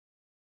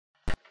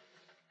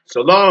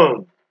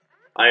Shalom.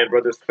 I am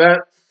Brother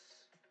Spence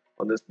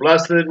on this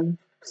blessed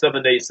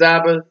 7-day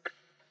Sabbath.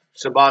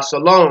 Shabbat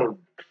Shalom.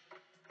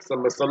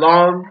 Summa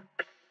Salam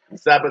and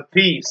Sabbath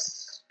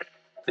peace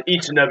to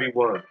each and every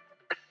one.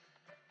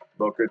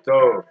 Boker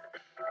Tov.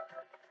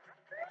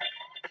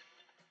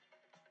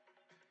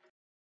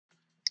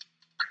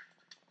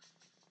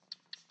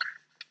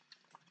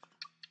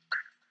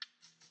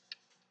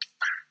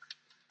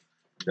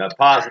 That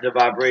positive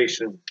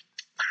vibration,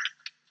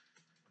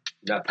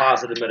 that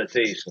positive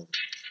meditation.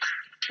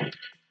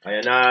 I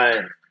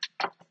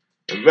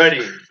am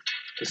ready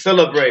to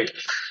celebrate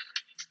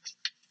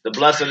the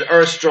blessed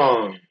earth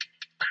strong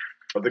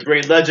of the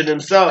great legend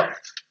himself,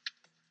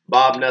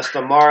 Bob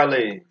Nesta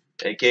Marley,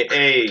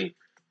 a.k.a.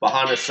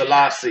 Berhane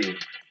Selassie.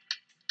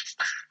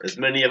 As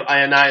many of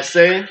I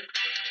say,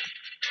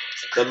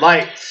 the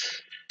light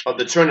of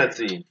the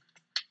Trinity.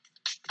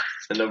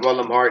 In the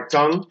Rollum Heart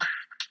tongue,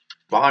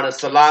 Berhane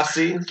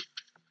Selassie,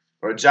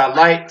 or Jah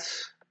Light.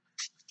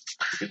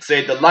 You could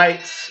say the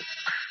light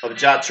of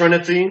Jah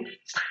Trinity,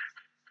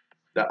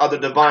 the other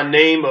divine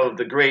name of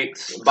the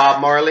great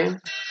Bob Marley,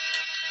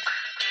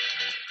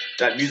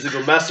 that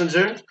musical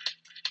messenger,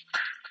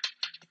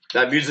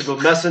 that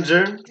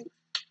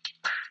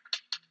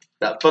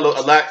fellow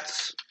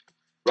elect,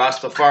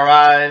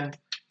 Rastafari,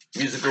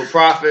 musical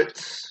prophet,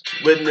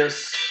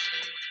 witness,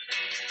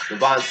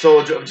 divine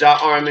soldier of Jah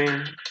Army,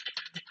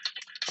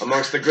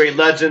 amongst the great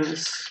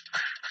legends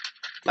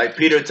like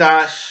Peter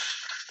Tosh,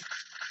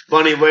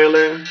 Bunny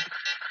Wailer,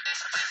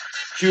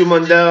 Hugh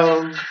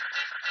Mundell,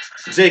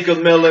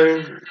 Jacob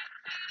Miller,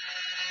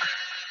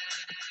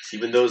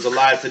 even those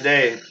alive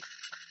today,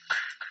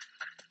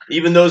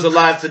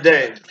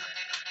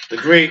 the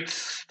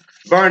great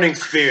Burning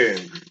Spear,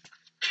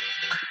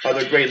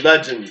 other great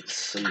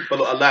legends and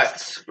fellow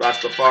elects,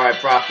 Rastafari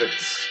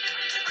prophets,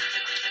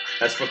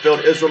 as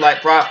fulfilled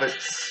Israelite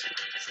prophets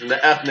from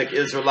the ethnic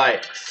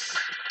Israelites,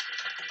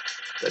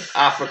 the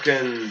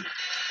African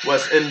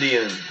West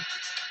Indian,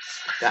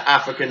 the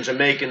African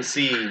Jamaican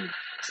seed,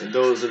 and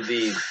those of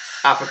the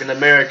African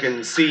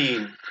American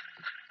seed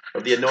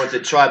of the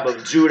anointed tribe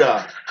of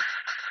Judah,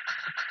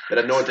 that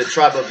anointed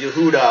tribe of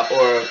Yehuda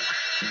or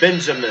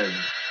Benjamin,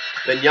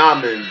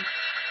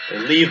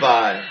 and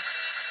Levi,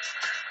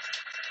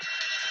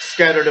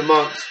 scattered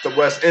amongst the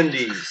West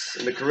Indies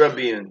and the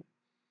Caribbean,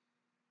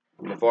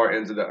 from the far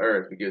ends of the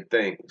earth. We give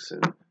thanks.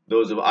 And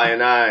those of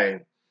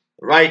I,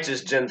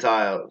 righteous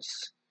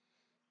Gentiles,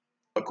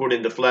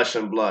 according to flesh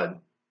and blood,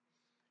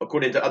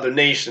 according to other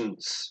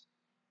nations,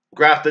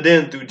 grafted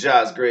in through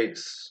Jah's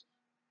grace,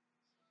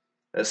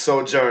 as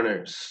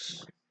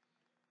sojourners,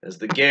 as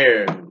the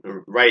Ger,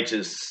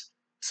 righteous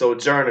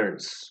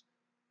sojourners,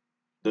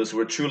 those who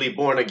were truly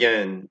born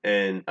again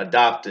and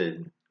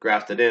adopted,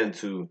 grafted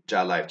into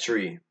Jah Life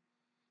Tree,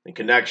 in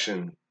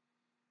connection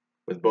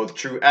with both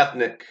true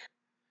ethnic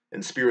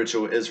and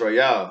spiritual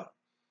Israel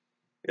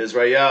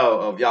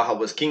of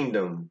Yahweh's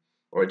kingdom,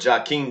 or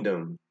Jah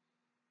kingdom,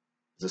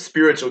 is a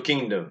spiritual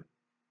kingdom.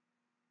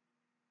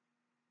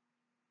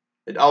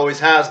 It always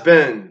has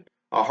been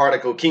a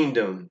heartical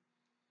kingdom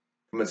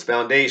from its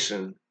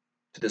foundation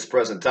to this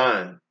present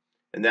time,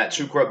 and that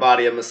true core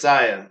body of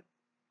Messiah.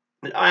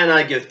 And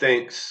I give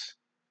thanks,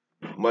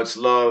 much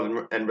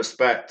love and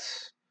respect,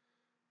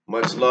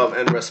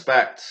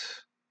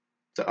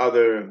 to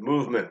other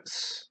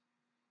movements,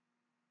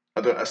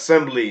 other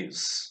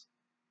assemblies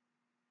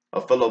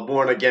of fellow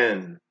born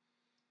again,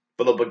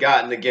 fellow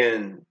begotten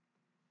again,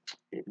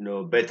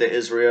 Beta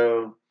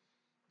Israel,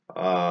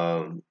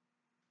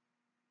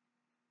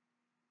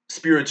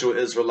 spiritual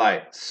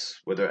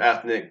Israelites, whether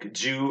ethnic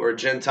Jew or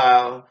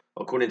Gentile,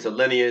 according to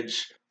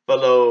lineage,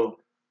 fellow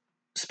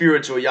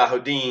spiritual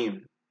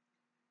Yahudim,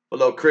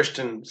 fellow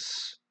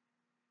Christians,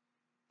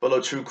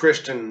 fellow true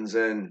Christians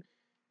and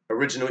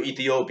original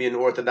Ethiopian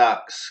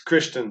Orthodox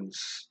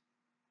Christians,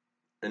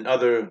 and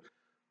other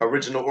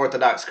original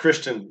Orthodox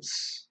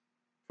Christians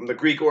from the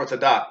Greek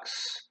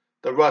Orthodox,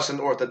 the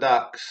Russian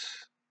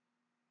Orthodox,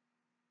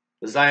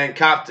 the Zion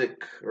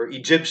Coptic or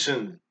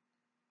Egyptian,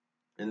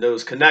 and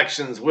those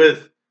connections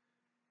with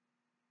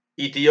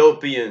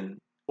Ethiopian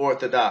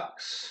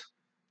Orthodox,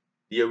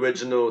 the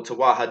original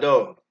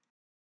Tawahado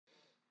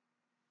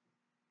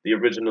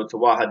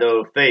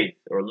faith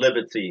or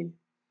Livety. In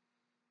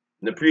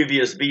the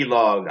previous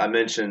vlog, I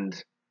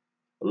mentioned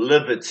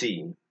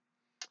Livety.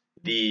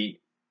 The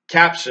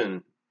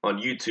caption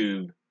on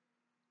YouTube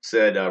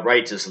said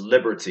Righteous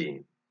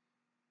Liberty.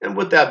 And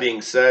with that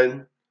being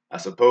said, I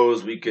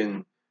suppose we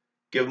can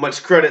give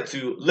much credit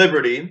to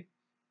liberty,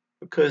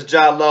 because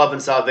Jah love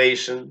and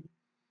salvation,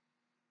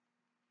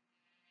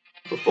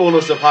 the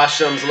fullness of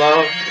Hashem's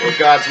love, or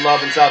God's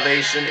love and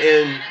salvation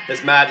in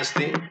His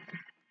majesty,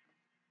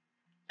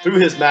 through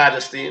His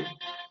majesty,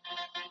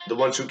 the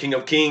one true King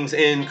of Kings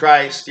in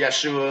Christ,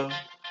 Yeshua,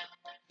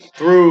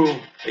 through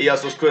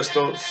Jesus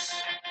Christos,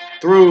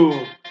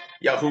 through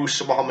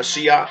Yahushua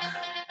HaMashiach,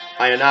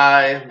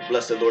 I,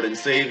 blessed Lord and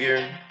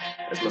Savior,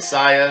 as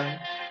Messiah,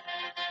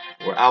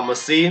 or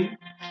Al-Masih.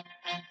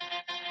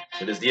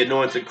 It is the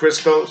anointed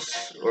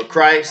Christos, or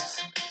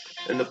Christ,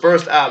 in the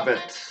first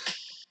advent,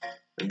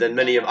 and then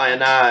many of I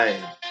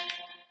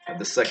at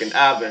the second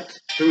advent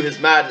through his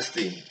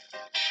majesty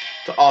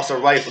to also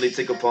rightfully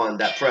take upon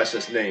that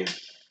precious name,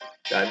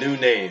 that new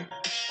name,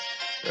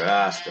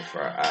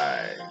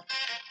 Rastafari,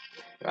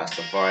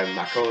 Rastafari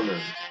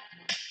Makonnen,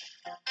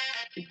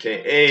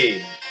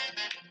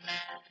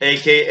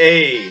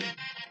 a.k.a.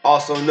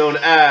 also known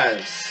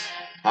as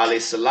Haile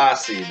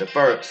Selassie the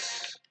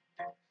First,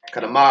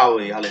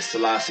 Kadamawi Haile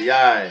Selassie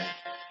I,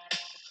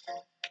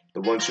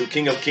 the one true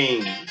King of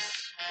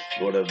Kings,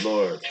 Lord of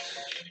Lords,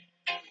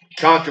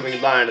 conquering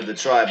lion of the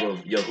tribe of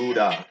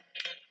Yehuda,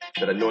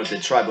 that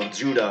anointed tribe of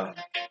Judah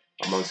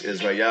amongst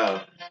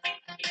Israel,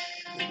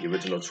 the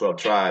original 12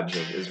 tribes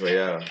of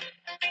Israel.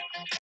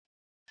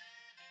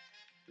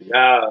 We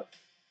have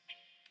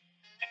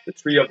the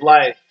tree of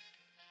life,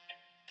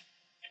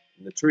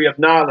 and the tree of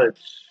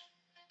knowledge,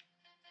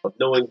 of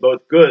knowing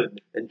both good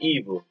and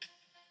evil.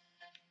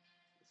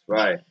 That's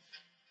right.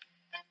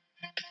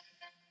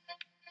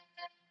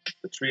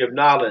 The tree of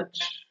knowledge,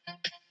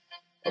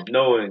 of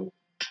knowing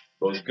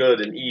both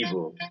good and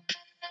evil,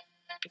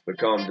 has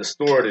become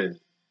distorted,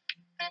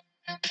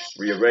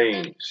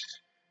 rearranged.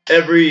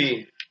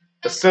 Every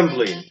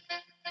assembly,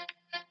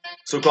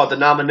 so-called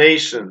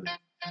denomination,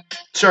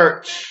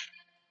 church,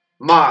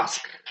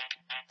 mosque,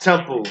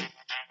 temple,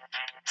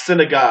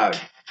 synagogue,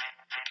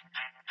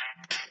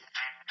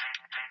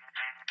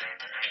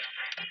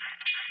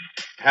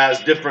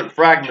 has different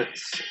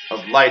fragments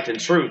of light and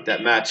truth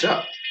that match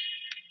up.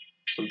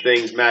 Some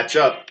things match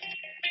up.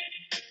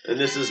 And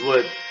this is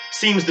what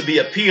seems to be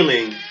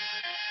appealing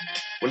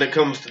when it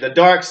comes to the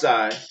dark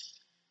side,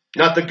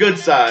 not the good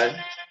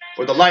side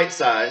or the light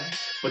side,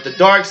 but the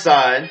dark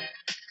side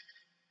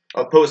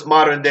of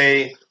postmodern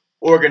day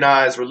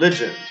organized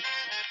religion.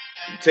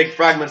 You take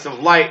fragments of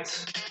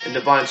light and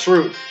divine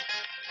truth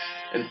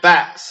and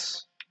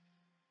facts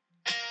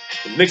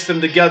and mix them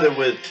together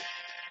with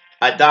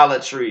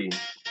idolatry,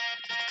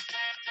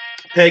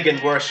 pagan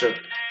worship,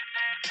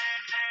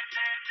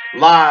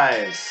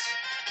 lies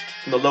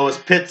from the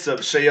lowest pits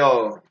of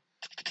Sheol,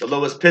 the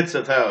lowest pits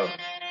of hell.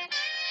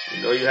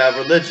 You know, you have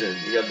religion.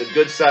 You have the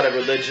good side of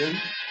religion.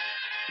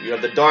 You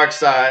have the dark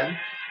side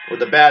or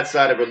the bad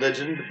side of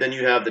religion, but then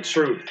you have the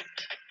truth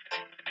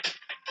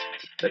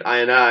that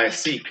I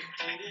seek,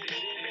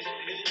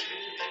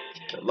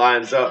 that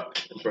lines up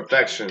in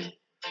perfection,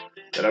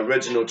 that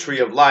original tree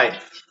of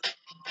life.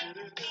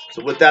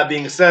 So with that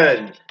being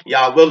said,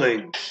 Yah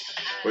willing,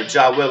 or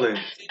Jah willing,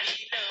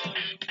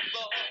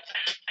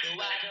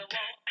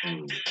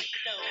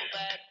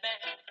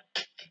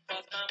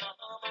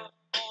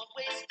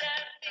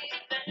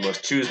 you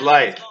must choose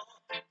life.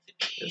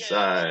 Yes,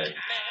 I.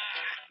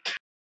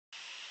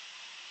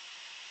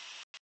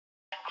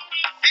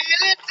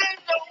 Feel it in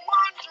the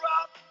one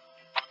drop,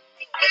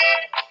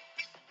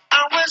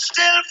 and we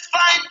still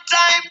find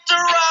time to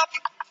rock.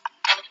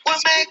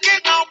 We're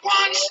making a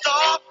one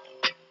stop.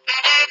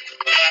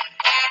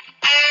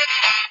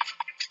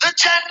 The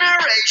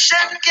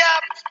generation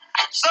gap,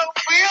 so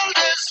feel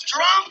this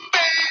drum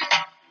beat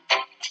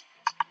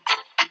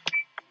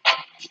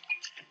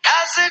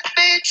as it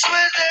beats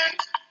within,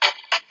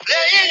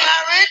 playing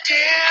our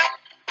rhythm,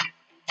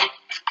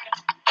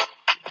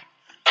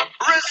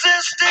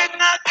 resisting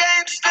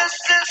against the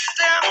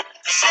system,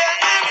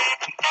 saying,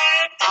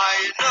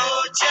 I know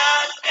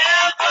Jah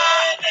never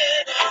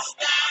let us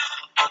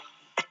down.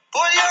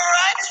 Pull your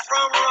rights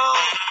from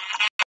wrong.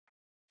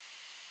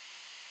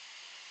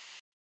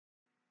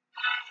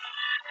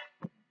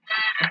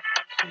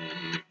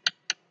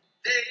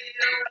 They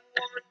don't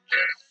want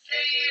to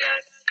see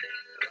us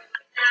lose.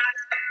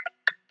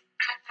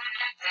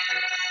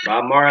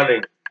 Bob Marley.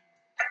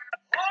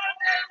 All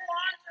they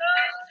want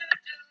us to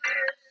do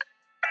is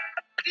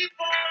keep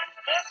on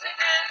fussing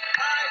and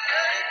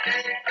fighting.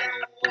 They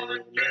don't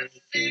want to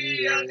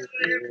see us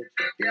live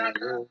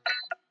together.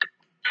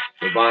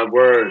 Divine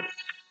words,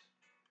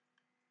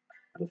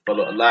 the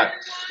fellow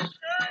elect,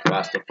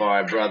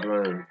 Rastafari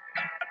brethren,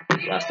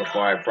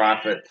 Rastafari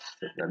prophet,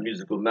 that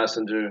musical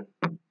messenger,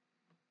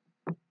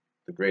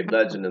 the great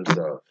legend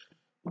himself.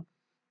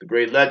 The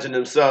great legend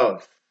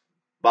himself,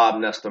 Bob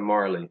Nestor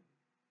Marley,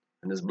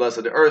 and his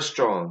blessed Earth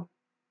Strong,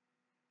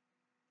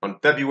 on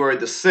February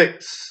the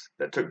 6th,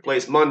 that took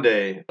place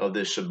Monday of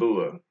this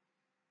Shabua. I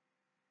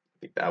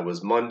think that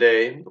was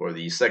Monday, or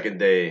the second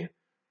day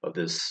of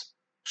this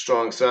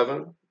Strong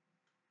 7.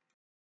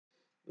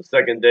 The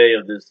second day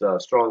of this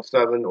Strong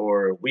 7,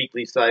 or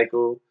weekly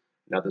cycle,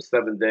 now the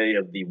seventh day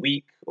of the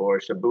week, or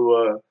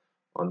Shabua,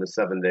 on the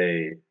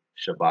 7-day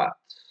Shabbat.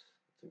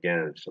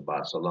 Again,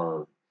 Shabbat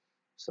Shalom,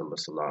 Summa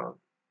Salam.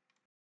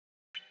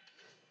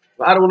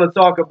 But I don't want to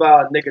talk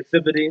about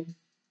negativity.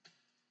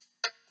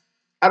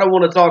 I don't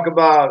want to talk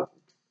about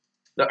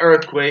the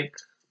earthquake,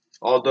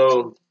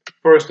 although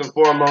first and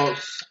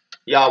foremost,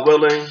 Yah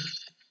willing,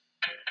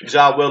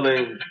 Jah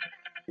willing,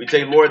 we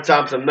take more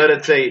time to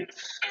meditate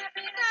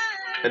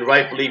and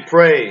rightfully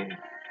pray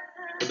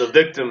for the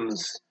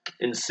victims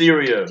in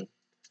Syria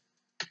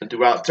and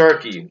throughout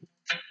Turkey,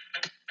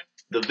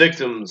 the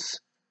victims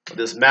of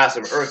this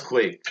massive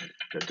earthquake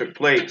that took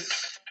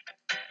place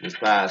this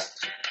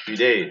past few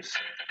days.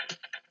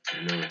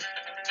 You know,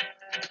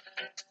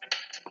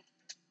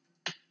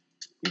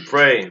 we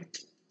pray,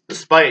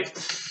 despite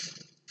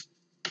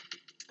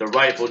the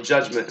rightful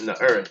judgment in the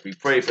earth, we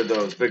pray for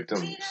those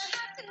victims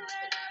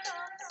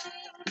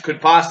who could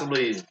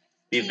possibly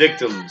be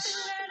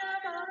victims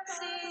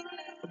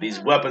of these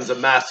weapons of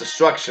mass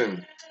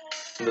destruction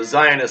from the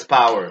Zionist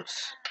powers.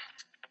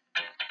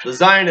 The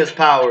Zionist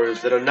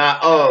powers that are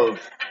not of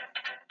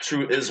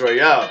true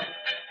Israel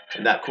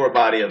and that core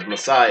body of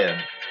Messiah,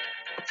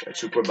 that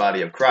true core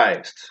body of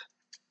Christ.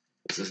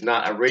 This is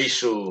not a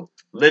racial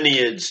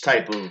lineage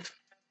type of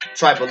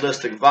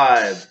tribalistic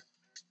vibe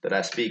that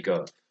I speak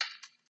of.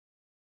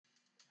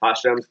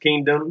 Hashem's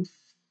kingdom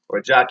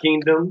or Jah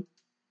kingdom.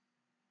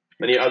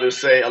 Many others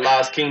say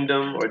Allah's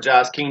kingdom or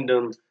Jah's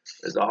kingdom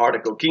is the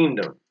Heartical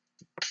kingdom,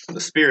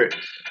 the spirit.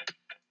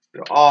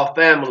 They're all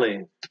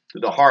family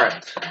through the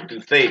heart,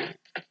 through faith.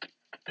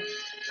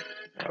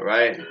 All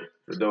right?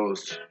 For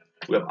those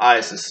who have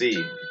eyes to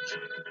see,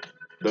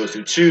 those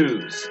who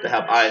choose to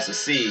have eyes to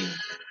see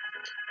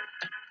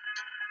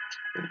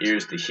and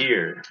ears to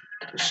hear,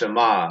 the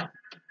Shema,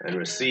 and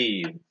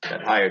receive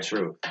that higher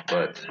truth.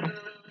 But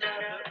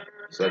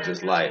such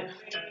is life.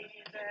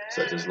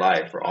 Such is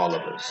life for all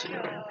of us. You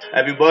know.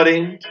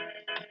 Everybody,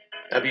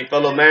 every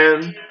fellow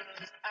man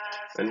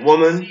and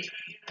woman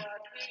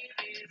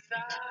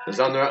is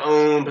on their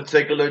own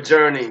particular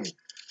journey,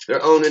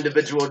 their own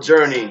individual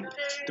journey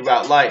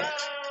throughout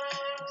life,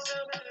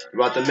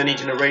 throughout the many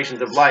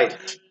generations of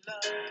life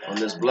on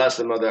this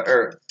blessed Mother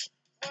Earth,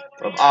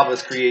 of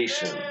Abba's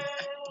creation,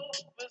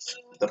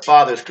 the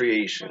Father's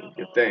creation.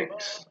 Give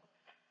thanks.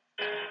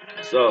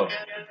 So,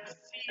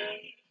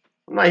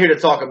 I'm not here to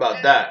talk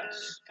about that.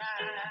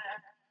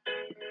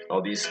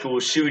 All these school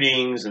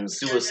shootings and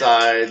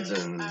suicides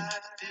and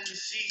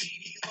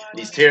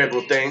these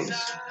terrible things.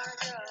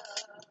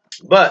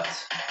 But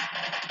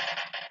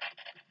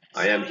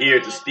I am here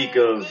to speak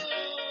of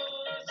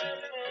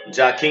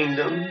Jah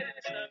Kingdom,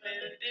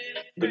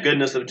 the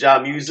goodness of Jah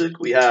music.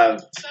 We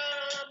have,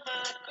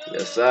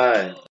 yes,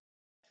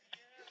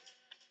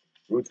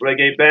 Roots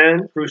Reggae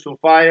Band, Crucial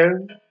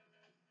Fire,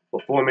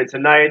 performing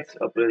tonight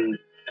up in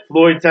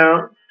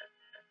Floydtown,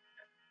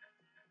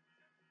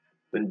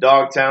 in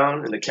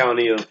Dogtown, in the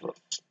county of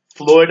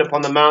Floyd,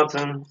 upon the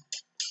mountain,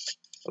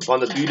 upon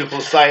the beautiful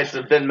sights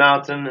of Bent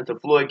Mountain into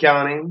Floyd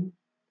County.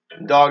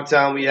 In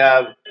Dogtown, we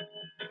have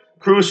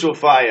Crucial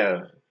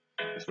Fire.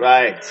 That's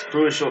right,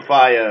 Crucial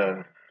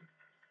Fire,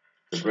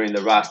 to bring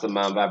the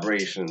Rastaman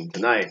vibration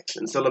tonight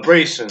in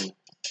celebration,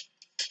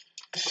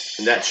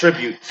 in that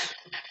tribute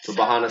to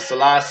Berhane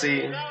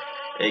Selassie,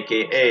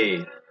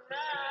 a.k.a.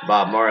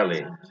 Bob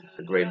Marley,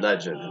 the great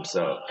legend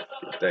himself.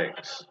 Good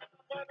thanks.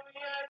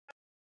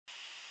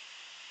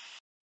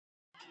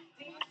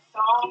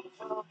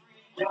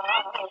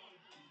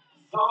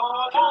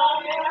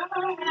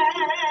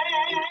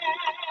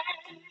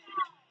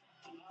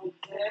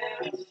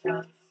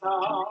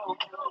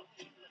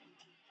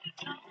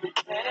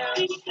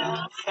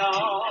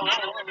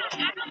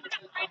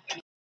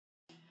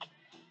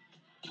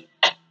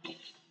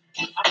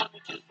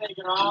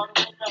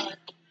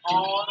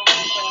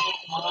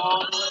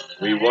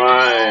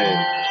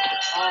 Rewind.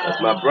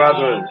 That's my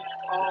brother,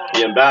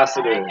 the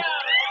ambassador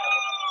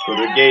for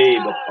the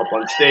Gabe up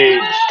on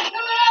stage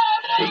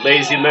with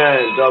Lazy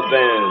Man, Dub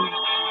Band,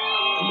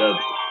 and the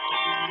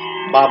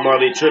Bob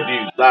Marley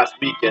tribute last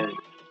weekend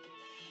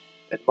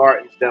at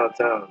Martin's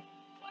downtown.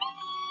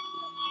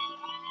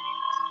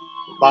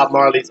 Bob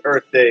Marley's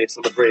Earth Day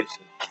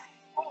celebration.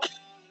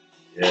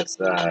 Yes,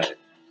 I.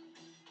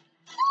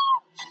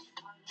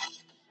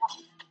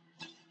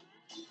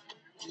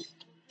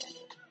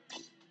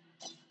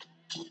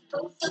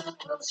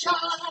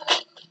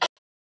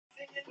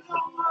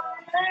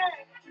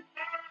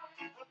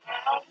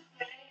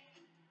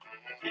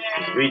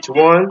 Reach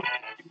one.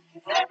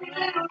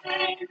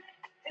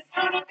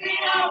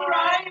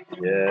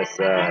 Yes,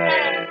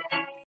 I.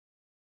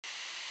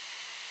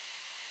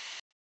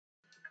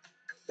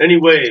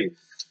 Anyways,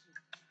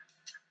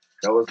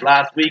 that was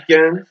last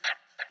weekend,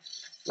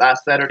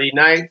 last Saturday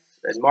night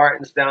at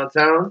Martin's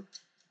downtown,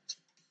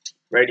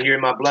 right here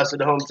in my blessed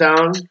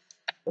hometown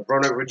of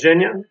Roanoke,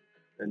 Virginia.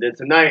 And then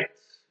tonight,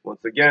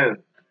 once again,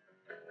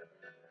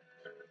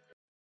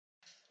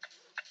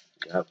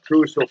 we have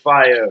Crucial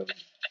Fire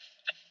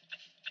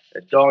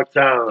at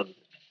Dogtown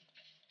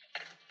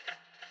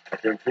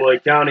up in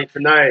Floyd County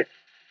tonight,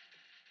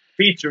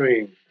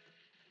 featuring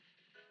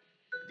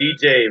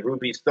DJ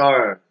Ruby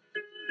Star,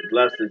 the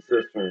blessed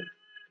sister.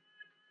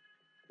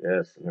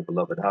 Yes, and her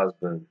beloved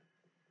husband,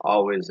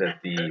 always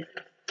at the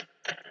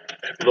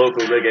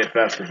local reggae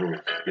festivals.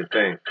 Give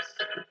thanks.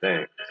 Give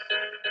thanks.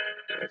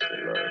 Yes,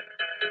 and love.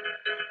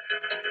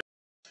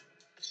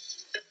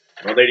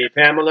 My lady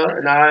Pamela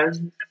and I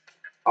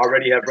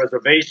already have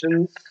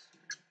reservations,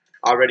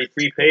 already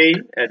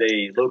prepaid at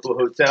a local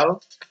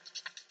hotel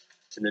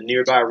in the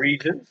nearby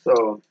region.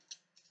 So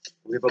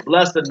we have a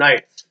blessed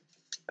night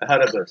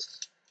ahead of us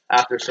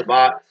after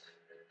Shabbat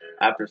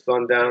After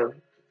sundown,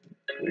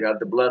 we have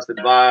the blessed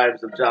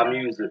vibes of Jah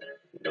music.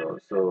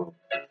 So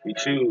we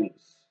choose,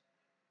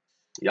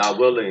 Yah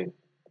willing,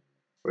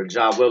 or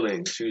Jah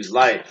willing, choose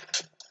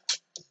life.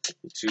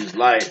 We choose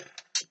life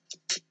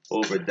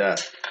over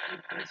death.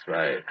 That's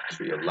right,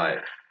 tree of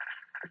life.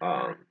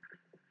 Um,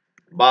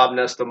 Bob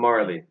Nestor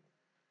Marley.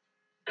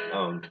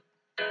 Um,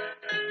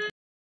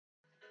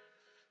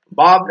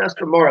 Bob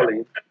Nestor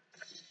Marley,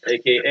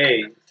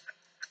 a.k.a.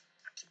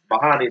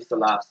 Berhane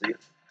Selassie.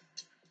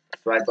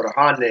 That's right,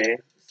 Berhane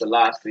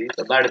Selassie,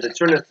 the light of the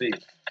Trinity.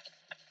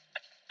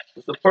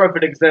 It's the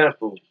perfect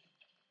example,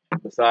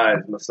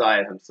 besides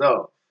Messiah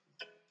himself,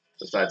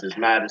 besides His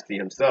Majesty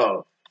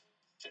himself,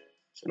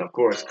 and of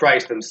course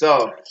Christ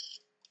himself,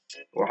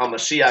 or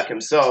Hamashiach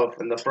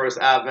himself in the first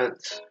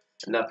advent,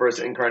 in that first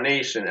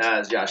incarnation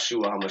as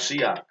Yahshua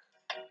Hamashiach,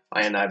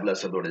 I and I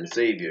blessed Lord and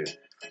Savior.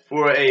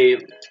 For a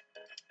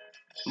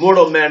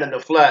mortal man in the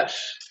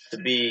flesh to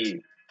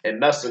be a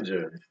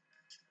messenger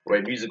or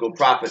a musical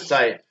prophet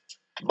type,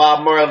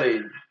 Bob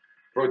Marley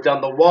broke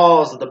down the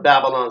walls of the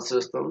Babylon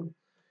system.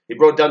 He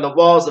broke down the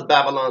walls of the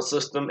Babylon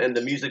system and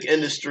the music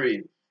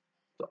industry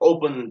to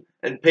open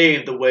and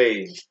pave the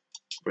way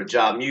for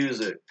Jah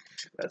music.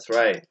 That's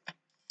right.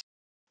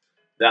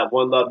 That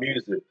one love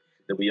music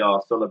that we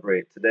all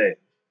celebrate today.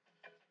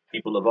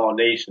 People of all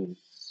nations,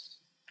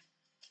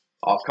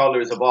 all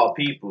colors of all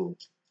people,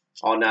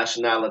 all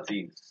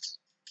nationalities.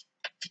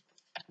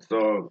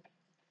 So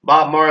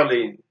Bob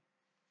Marley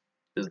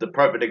is the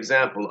perfect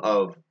example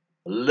of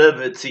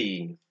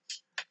livety,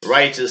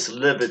 righteous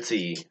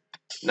livety,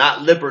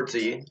 not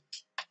liberty,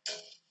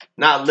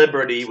 not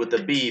liberty with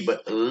a B,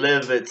 but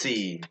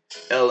livety,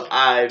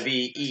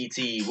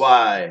 Livety.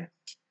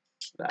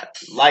 That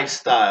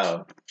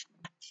lifestyle,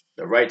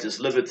 the righteous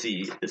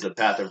livety is a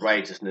path of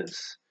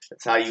righteousness.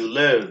 It's how you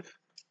live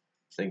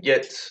and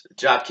get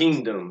Jah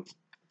kingdom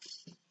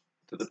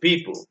to the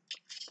people.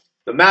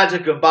 The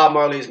magic of Bob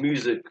Marley's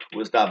music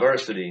was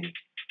diversity,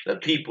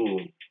 that people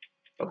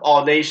of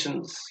all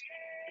nations,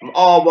 from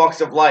all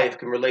walks of life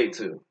can relate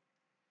to.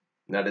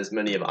 And that is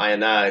many of I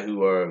and I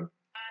who are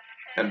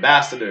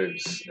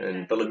ambassadors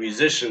and fellow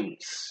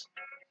musicians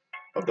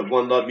of the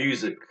One Love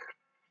music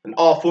and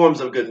all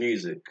forms of good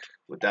music.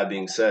 With that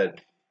being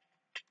said,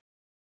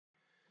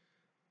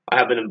 I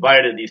have been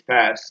invited these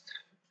past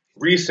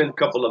recent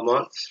couple of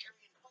months.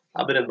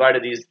 I've been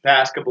invited these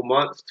past couple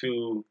months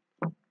to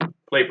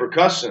play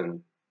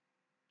percussion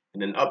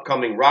in an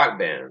upcoming rock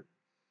band,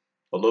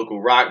 a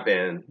local rock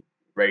band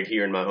right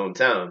here in my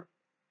hometown.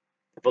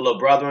 A fellow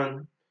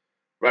brethren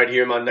right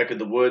here in my neck of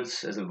the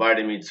woods has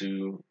invited me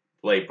to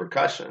play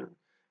percussion,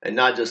 and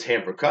not just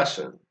hand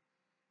percussion.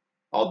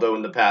 Although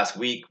in the past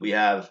week we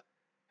have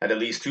had at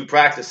least 2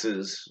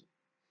 practices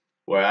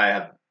where I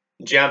have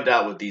jammed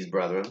out with these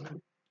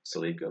brethren,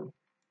 Salika.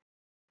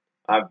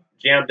 I've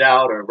jammed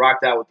out or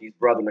rocked out with these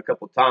brethren a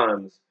couple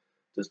times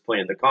just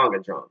playing the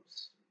conga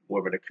drums, more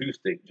of an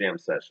acoustic jam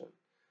session.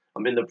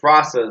 I'm in the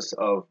process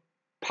of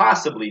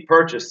possibly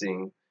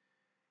purchasing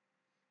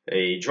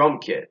a drum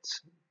kit,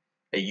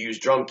 a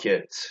used drum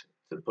kit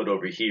to put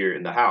over here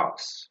in the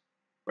house,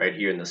 right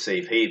here in the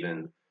safe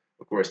haven.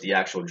 Of course, the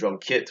actual drum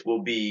kit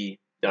will be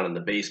down in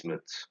the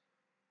basement,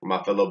 where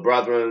my fellow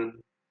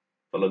brethren,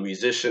 fellow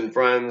musician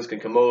friends can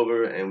come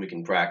over and we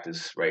can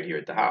practice right here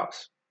at the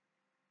house.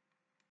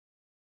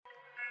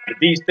 But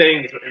these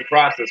things are in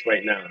process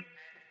right now.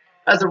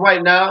 As of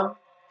right now,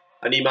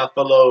 I need my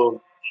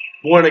fellow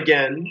born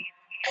again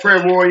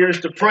prayer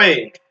warriors to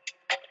pray,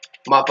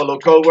 my fellow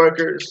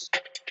co-workers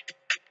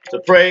to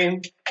pray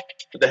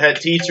for the head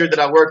teacher that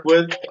I work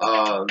with,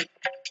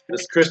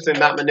 Miss Kristen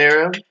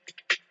McManera,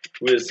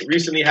 who has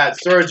recently had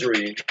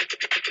surgery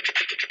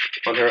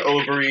on her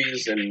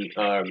ovaries and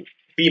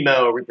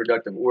female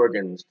reproductive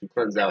organs to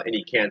cleanse out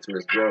any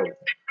cancerous growth.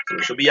 So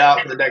she'll be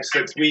out for the next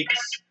 6 weeks.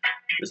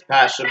 This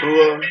past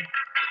Shabua,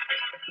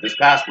 this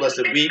past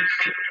blessed week,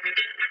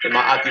 in my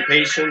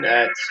occupation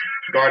at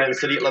Garden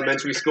City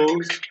Elementary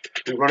Schools,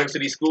 through Running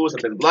City Schools,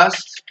 have been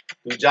blessed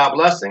through job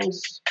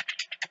blessings,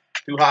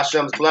 through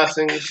Hashem's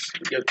blessings.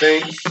 We give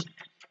thanks.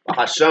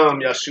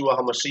 Hashem, Yahshua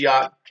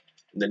HaMashiach,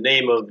 in the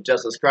name of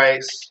Jesus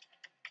Christ,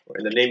 or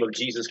in the name of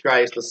Jesus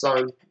Christ, the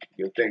Son,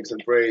 give thanks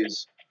and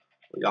praise.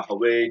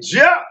 Yahweh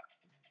Jah.